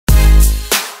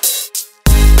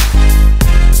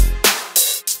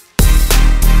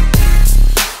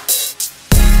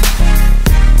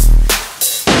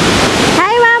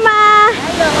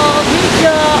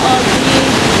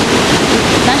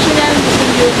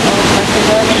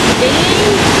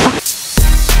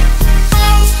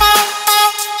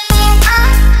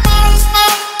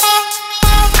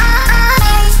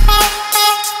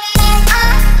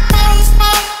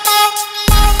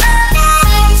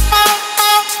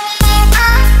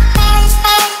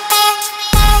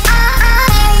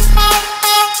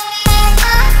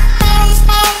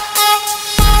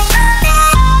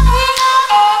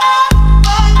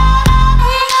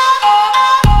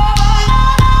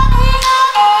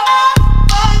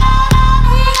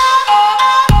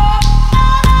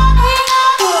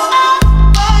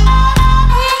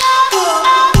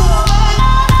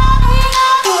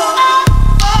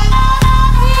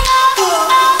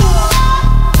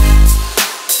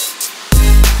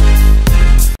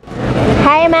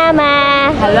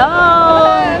Mama. Hello!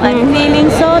 I'm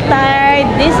feeling so tired.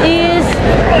 This is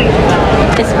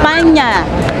Espanya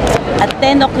at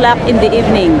 10 o'clock in the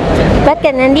evening. Ba't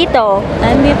ka nandito?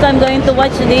 Nandito, I'm going to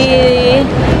watch the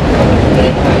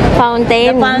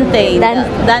Fountain.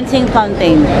 Dancing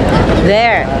fountain.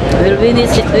 There. We'll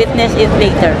witness it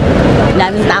later.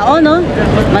 Daming tao, no?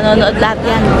 Manonood lahat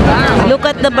yan. Look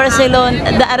at the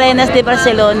arenas de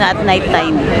Barcelona at night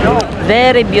time.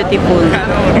 Very beautiful.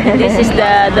 This is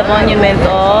the monument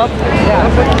of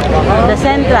the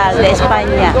Central de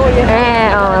España.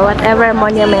 Whatever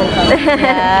monument.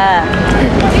 Yeah.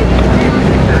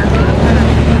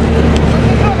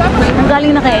 Ang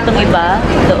galing na kaya itong iba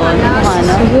doon?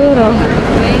 Ano? Siguro.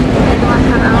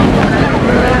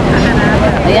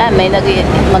 Ayan, may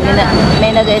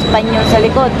nag-Espanyol sa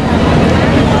likod.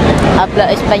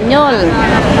 Habla Espanyol.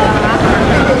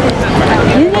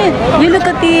 You look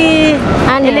at the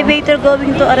elevator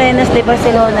going to Arenas de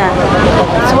Barcelona.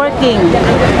 It's working.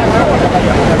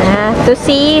 To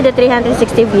see the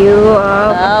 360 view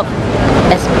of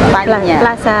Espanya.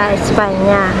 Plaza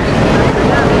España.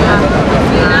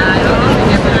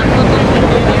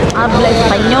 Habla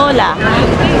Española.